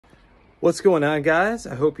What's going on, guys?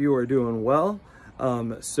 I hope you are doing well.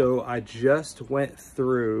 So I just went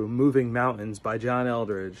through Moving Mountains by John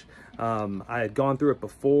Eldredge. I had gone through it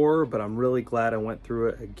before, but I'm really glad I went through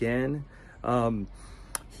it again.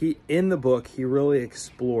 In the book, he really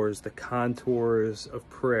explores the contours of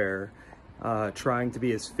prayer, trying to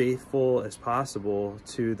be as faithful as possible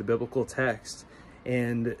to the biblical text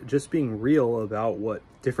and just being real about what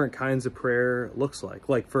different kinds of prayer looks like.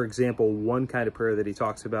 Like, for example, one kind of prayer that he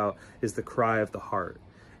talks about is the cry of the heart.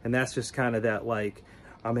 And that's just kind of that, like,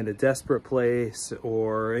 I'm in a desperate place,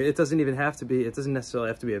 or it doesn't necessarily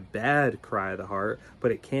have to be a bad cry of the heart,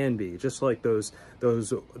 but it can be just like those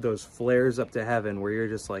flares up to heaven where you're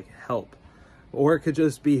just like, help. Or it could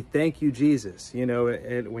just be, thank you, Jesus, you know,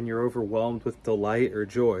 when you're overwhelmed with delight or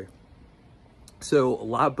joy. So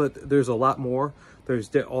but there's a lot more.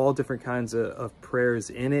 There's all different kinds of prayers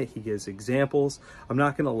in it. He gives examples. I'm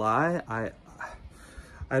not going to lie.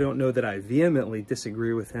 I don't know that I vehemently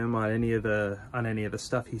disagree with him on any of the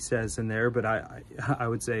stuff he says in there, but I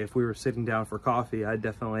would say if we were sitting down for coffee, I'd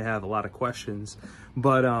definitely have a lot of questions.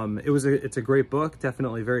 But it's a great book,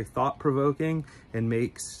 definitely very thought-provoking, and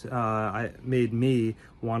made me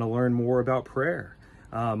want to learn more about prayer.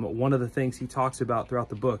 One of the things he talks about throughout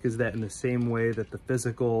the book is that in the same way that the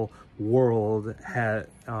physical world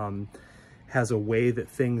has a way that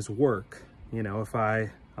things work, you know, if I'm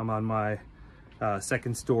on my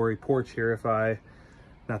second story porch here,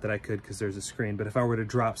 not that I could because there's a screen, but if I were to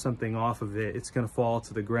drop something off of it, it's going to fall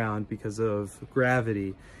to the ground because of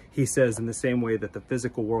gravity. He says in the same way that the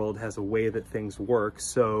physical world has a way that things work,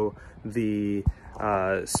 so the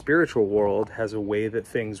spiritual world has a way that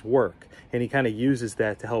things work. And he kind of uses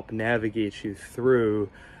that to help navigate you through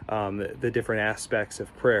the different aspects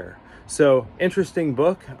of prayer. So, interesting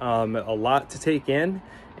book, a lot to take in,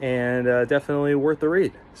 and definitely worth the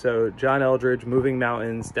read. So John Eldredge, Moving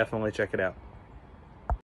Mountains, definitely check it out.